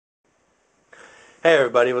Hey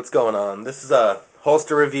everybody, what's going on? This is a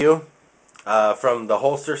holster review from the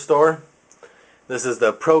holster store. This is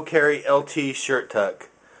the Pro Carry LT shirt tuck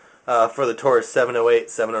for the Taurus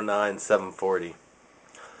 708, 709, 740.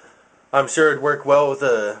 I'm sure it'd work well with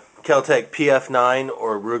a kel-tec pf9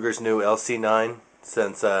 or Ruger's new lc9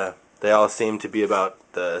 since they all seem to be about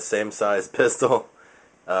the same size pistol.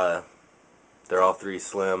 They're all three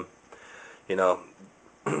slim. You know,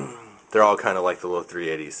 they're all kind of like the little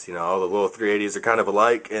 380s. You know, all the little 380s are kind of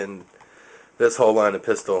alike, and this whole line of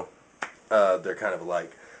pistol, they're kind of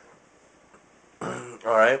alike. All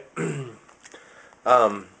right.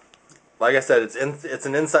 Like I said, it's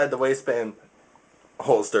an inside the waistband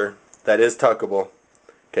holster that is tuckable.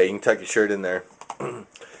 Okay, you can tuck your shirt in there,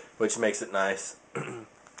 which makes it nice. All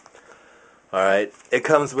right. It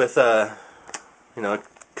comes with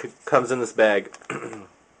comes in this bag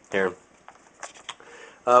here.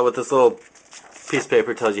 With this little piece of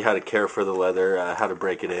paper, tells you how to care for the leather, how to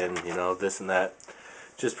break it in, this and that,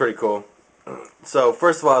 which is pretty cool. So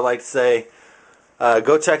first of all, I'd like to say,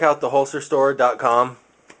 go check out theholsterstore.com.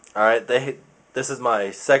 All right, this is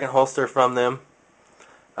my second holster from them.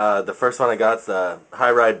 The first one I got is the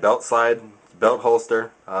High Ride belt slide belt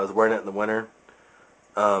holster. I was wearing it in the winter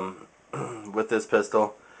with this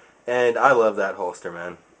pistol, and I love that holster,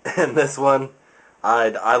 man. And this one,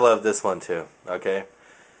 I love this one too. Okay.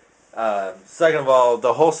 Second of all,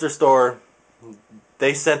 the holster store,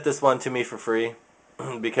 they sent this one to me for free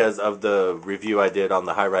because of the review I did on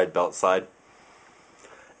the High Ride belt slide.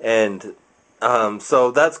 And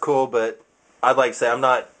so that's cool, but I'd like to say I'm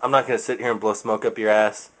not going to sit here and blow smoke up your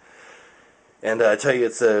ass and tell you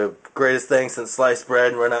it's the greatest thing since sliced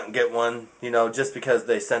bread and run out and get one, just because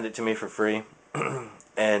they send it to me for free.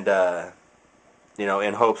 And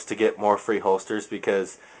in hopes to get more free holsters,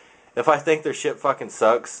 because if I think their shit fucking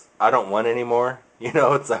sucks, I don't want any more.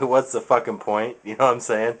 It's like, what's the fucking point? You know what I'm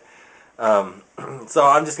saying? So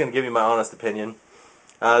I'm just going to give you my honest opinion.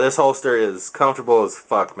 This holster is comfortable as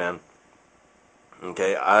fuck, man.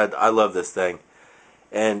 Okay, I love this thing.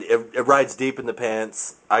 And it rides deep in the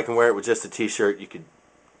pants. I can wear it with just a t-shirt. You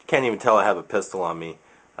can't even tell I have a pistol on me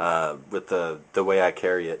with the way I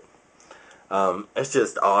carry it. It's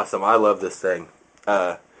just awesome. I love this thing.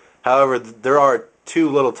 However, there are two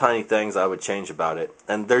little tiny things I would change about it,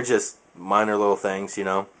 and they're just minor little things,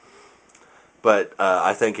 but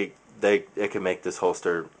I think it can make this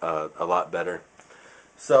holster a lot better.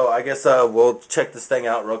 So I guess we'll check this thing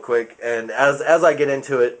out real quick, and as I get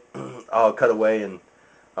into it, I'll cut away and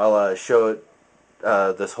I'll show it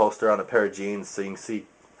this holster on a pair of jeans so you can see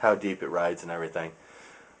how deep it rides and everything.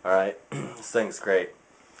 Alright, this thing's great.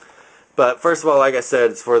 But first of all, like I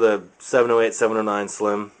said, it's for the 708, 709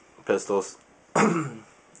 slim pistols.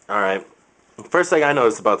 Alright, first thing I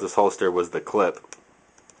noticed about this holster was the clip.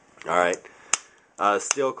 Alright,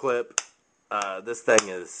 steel clip. This thing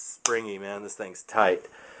is springy, man. This thing's tight.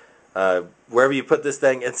 Wherever you put this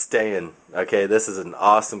thing, it's staying. Okay, this is an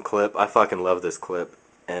awesome clip. I fucking love this clip,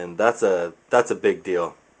 and that's a big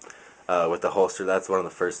deal with the holster. That's one of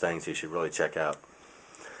the first things you should really check out.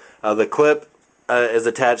 The clip is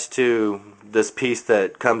attached to this piece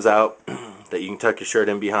that comes out that you can tuck your shirt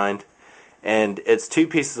in behind, and it's two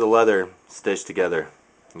pieces of leather stitched together.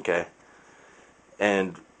 Okay,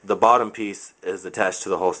 and the bottom piece is attached to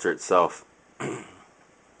the holster itself.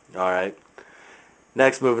 Alright,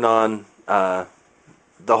 next, moving on, the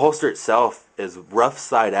holster itself is rough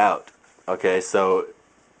side out. Okay, so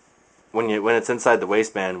when it's inside the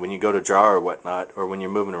waistband, when you go to draw or whatnot, or when you're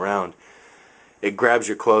moving around, it grabs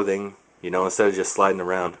your clothing, instead of just sliding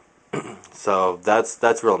around. So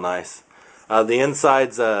that's real nice. The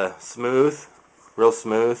inside's smooth, real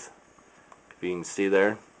smooth, if you can see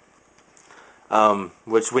there.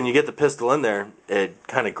 Which when you get the pistol in there, it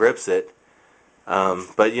kind of grips it.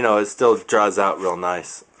 But it still draws out real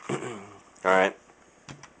nice. Alright.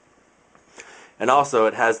 And also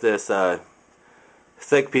it has this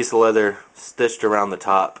thick piece of leather stitched around the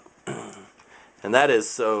top. And that is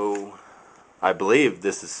so, I believe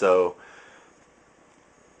this is so,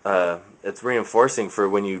 it's reinforcing for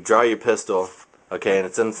when you draw your pistol, okay, and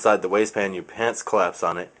it's inside the waistband, your pants collapse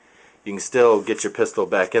on it, you can still get your pistol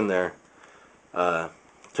back in there to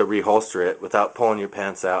reholster it without pulling your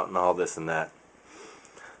pants out and all this and that.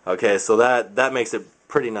 Okay, so that makes it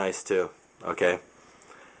pretty nice too. Okay,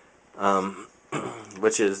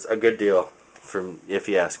 which is a good deal, if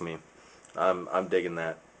you ask me. I'm digging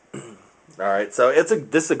that. All right, so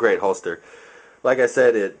this is a great holster. Like I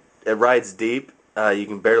said, it rides deep. You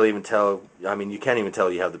can barely even tell. I mean, you can't even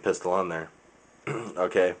tell you have the pistol on there.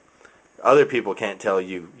 Okay, other people can't tell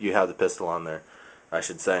you have the pistol on there, I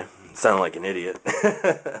should say. Sound like an idiot.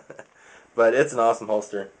 But it's an awesome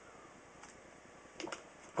holster.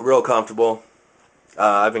 Real comfortable.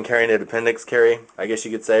 I've been carrying it appendix carry, I guess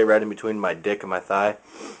you could say, right in between my dick and my thigh.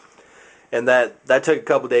 And that took a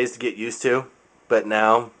couple days to get used to. But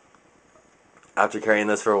now, after carrying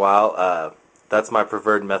this for a while, that's my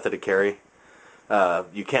preferred method of carry.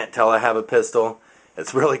 You can't tell I have a pistol.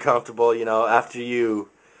 It's really comfortable, you know, after you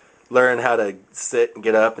learn how to sit and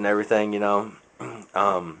get up and everything, you know.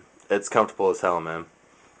 It's comfortable as hell, man.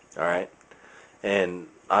 Alright? And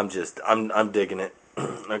I'm digging it.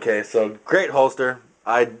 Okay, so great holster.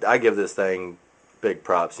 I give this thing big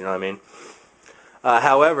props, you know what I mean?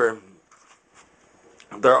 However,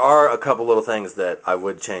 there are a couple little things that I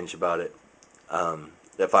would change about it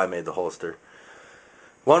if I made the holster.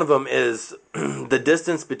 One of them is the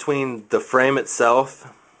distance between the frame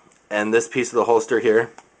itself and this piece of the holster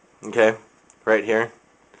here. Okay, right here.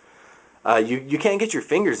 You can't get your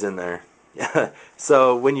fingers in there.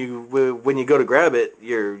 So when you go to grab it,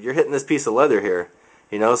 you're hitting this piece of leather here.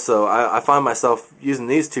 You know, so I find myself using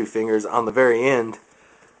these two fingers on the very end,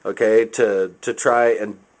 okay, to try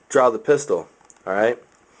and draw the pistol. All right.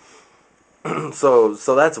 So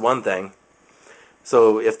that's one thing.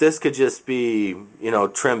 So if this could just be, you know,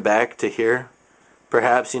 trimmed back to here,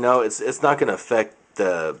 perhaps, you know, it's not going to affect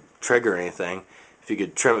the trigger or anything. If you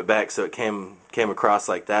could trim it back so it came across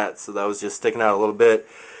like that, so that was just sticking out a little bit,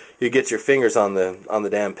 you get your fingers on the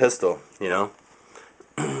damn pistol, you know,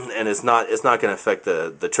 and it's not going to affect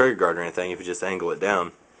the trigger guard or anything if you just angle it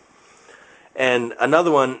down. And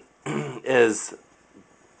another one is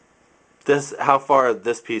this, how far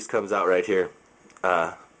this piece comes out right here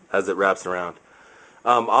as it wraps around.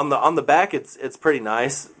 On the back, it's pretty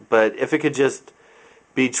nice, but if it could just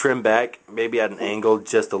be trimmed back, maybe at an angle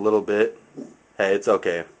just a little bit, hey, it's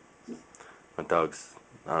okay. My dog's,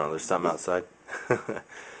 I don't know, there's something outside. If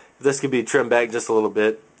this could be trimmed back just a little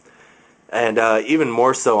bit, and even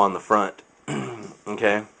more so on the front,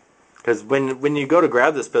 okay? Because when you go to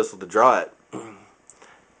grab this pistol to draw it,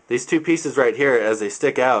 these two pieces right here, as they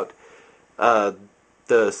stick out,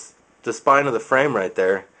 the spine of the frame right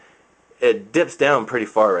there, it dips down pretty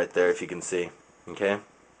far right there, if you can see. Okay,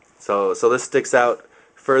 so this sticks out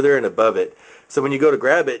further and above it. So when you go to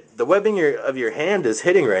grab it, the webbing of your hand is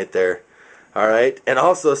hitting right there. All right, and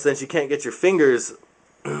also since you can't get your fingers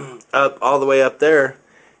up all the way up there,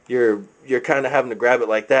 you're kind of having to grab it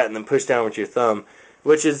like that and then push down with your thumb,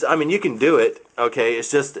 which is, I mean, you can do it. Okay,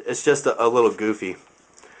 it's just a little goofy.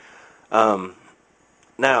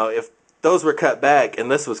 Now if those were cut back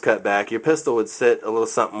and this was cut back, your pistol would sit a little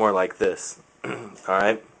something more like this.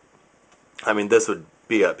 Alright? I mean, this would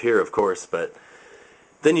be up here, of course, but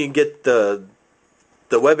then you get the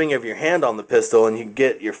webbing of your hand on the pistol and you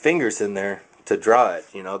get your fingers in there to draw it.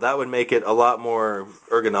 You know, that would make it a lot more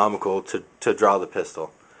ergonomical to draw the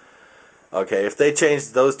pistol. Okay, if they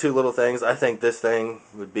changed those two little things, I think this thing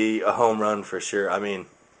would be a home run for sure. I mean,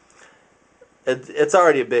 it's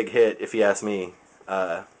already a big hit, if you ask me.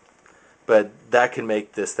 But that can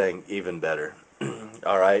make this thing even better.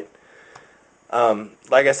 Alright?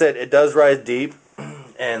 Like I said, it does rise deep,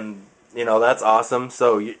 and, you know, that's awesome.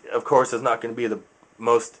 So, of course, it's not going to be the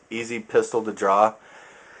most easy pistol to draw,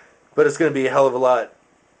 but it's going to be a hell of a lot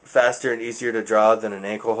faster and easier to draw than an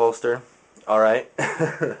ankle holster. Alright?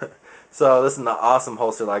 So, this is an awesome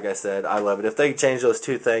holster, like I said. I love it. If they could change those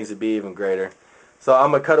two things, it'd be even greater. So,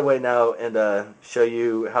 I'm going to cut away now and show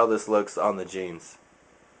you how this looks on the jeans.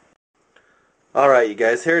 Alright, you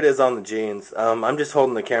guys, here it is on the jeans. I'm just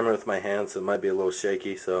holding the camera with my hands, so it might be a little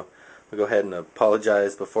shaky, so I'll go ahead and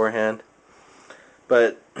apologize beforehand.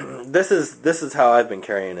 But this is how I've been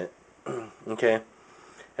carrying it. Okay?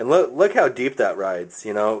 And look how deep that rides,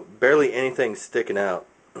 you know, barely anything sticking out.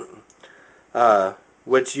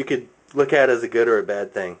 Which you could look at as a good or a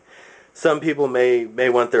bad thing. Some people may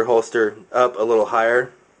want their holster up a little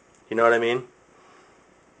higher, you know what I mean?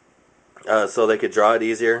 So they could draw it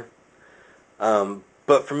easier.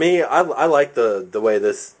 But for me, I like the way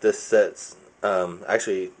this sits.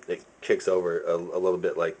 Actually, it kicks over a little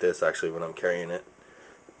bit like this, actually, when I'm carrying it.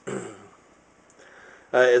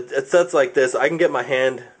 It sets like this. I can get my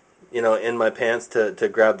hand, you know, in my pants to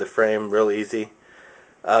grab the frame real easy.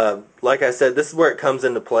 Like I said, this is where it comes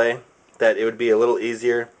into play, that it would be a little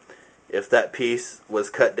easier if that piece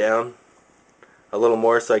was cut down a little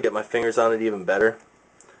more so I get my fingers on it even better.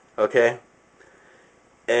 Okay?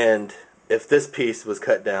 And if this piece was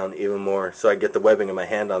cut down even more so I get the webbing of my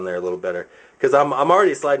hand on there a little better. Because I'm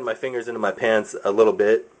already sliding my fingers into my pants a little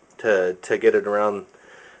bit to get it around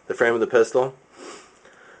the frame of the pistol.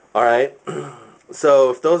 Alright,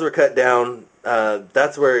 so if those were cut down,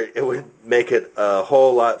 that's where it would make it a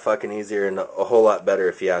whole lot fucking easier and a whole lot better,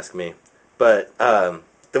 if you ask me. But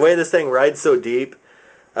the way this thing rides so deep,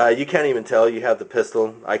 you can't even tell you have the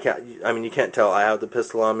pistol. I mean, you can't tell I have the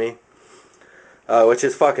pistol on me, which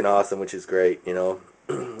is fucking awesome, which is great, you know.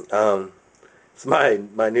 It's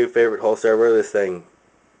my new favorite holster. I wear this thing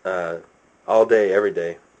all day, every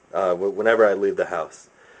day, whenever I leave the house.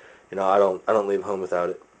 You know, I don't leave home without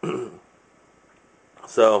it.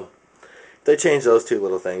 So if they change those two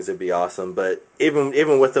little things, it'd be awesome. But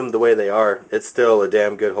even with them the way they are, it's still a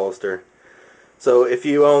damn good holster. So if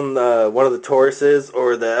you own one of the Tauruses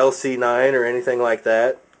or the lc9 or anything like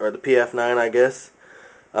that, or the pf9, I guess,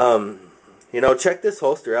 you know, check this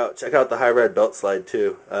holster out. Check out the High Red Belt Slide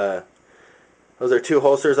too. Those are two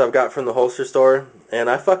holsters I've got from the holster store, and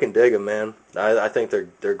I fucking dig them, man. I think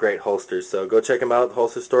they're great holsters. So go check them out,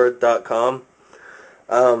 holsterstore.com.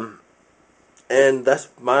 And that's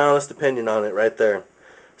my honest opinion on it right there.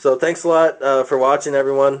 So thanks a lot for watching,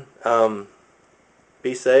 everyone.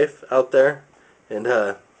 Be safe out there, and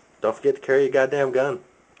don't forget to carry your goddamn gun.